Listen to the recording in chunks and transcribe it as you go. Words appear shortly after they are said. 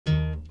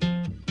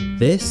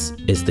This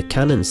is the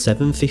Canon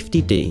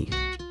 750D,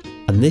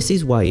 and this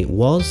is why it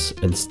was,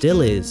 and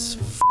still is,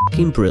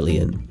 f***ing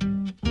brilliant.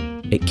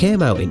 It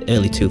came out in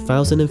early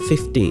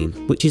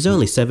 2015, which is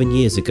only 7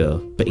 years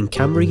ago, but in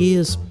camera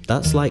years,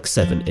 that's like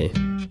 70.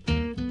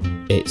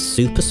 It's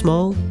super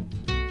small,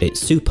 it's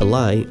super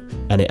light,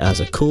 and it has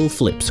a cool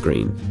flip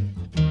screen.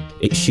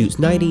 It shoots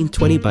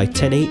 1920 by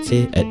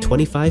 1080 at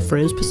 25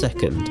 frames per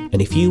second,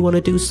 and if you want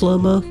to do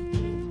slow-mo,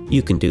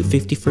 you can do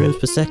 50 frames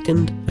per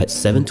second at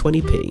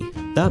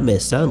 720p. That may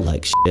sound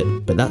like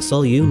shit, but that's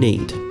all you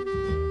need.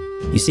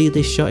 You see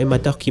this shot in my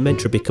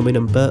documentary Becoming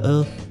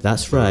Umberto?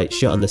 That's right,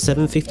 shot on the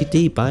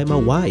 750D by my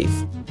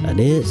wife, and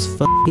it's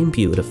fucking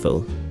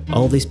beautiful.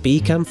 All this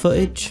B-cam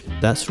footage?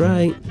 That's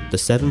right, the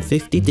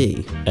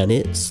 750D, and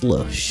it's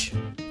lush.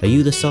 Are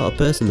you the sort of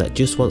person that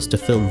just wants to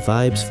film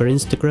vibes for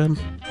Instagram?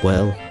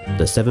 Well,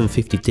 the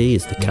 750D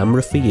is the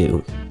camera for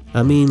you.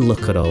 I mean,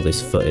 look at all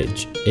this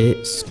footage,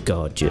 it's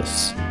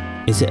gorgeous.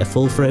 Is it a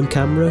full frame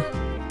camera?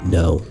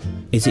 No.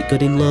 Is it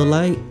good in low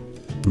light?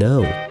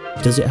 No.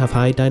 Does it have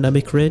high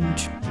dynamic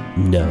range?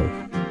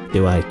 No.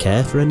 Do I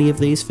care for any of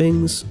these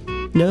things?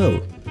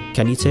 No.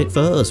 Can you take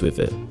photos with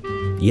it?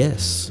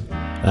 Yes.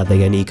 Are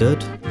they any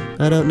good?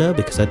 I don't know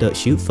because I don't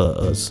shoot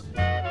photos.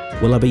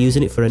 Will I be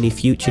using it for any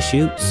future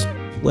shoots?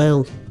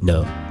 Well,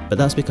 no. But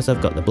that's because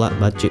I've got the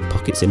Blackmagic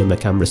Pocket Cinema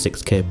Camera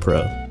 6K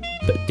Pro.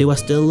 But do I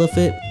still love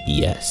it?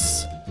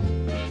 Yes.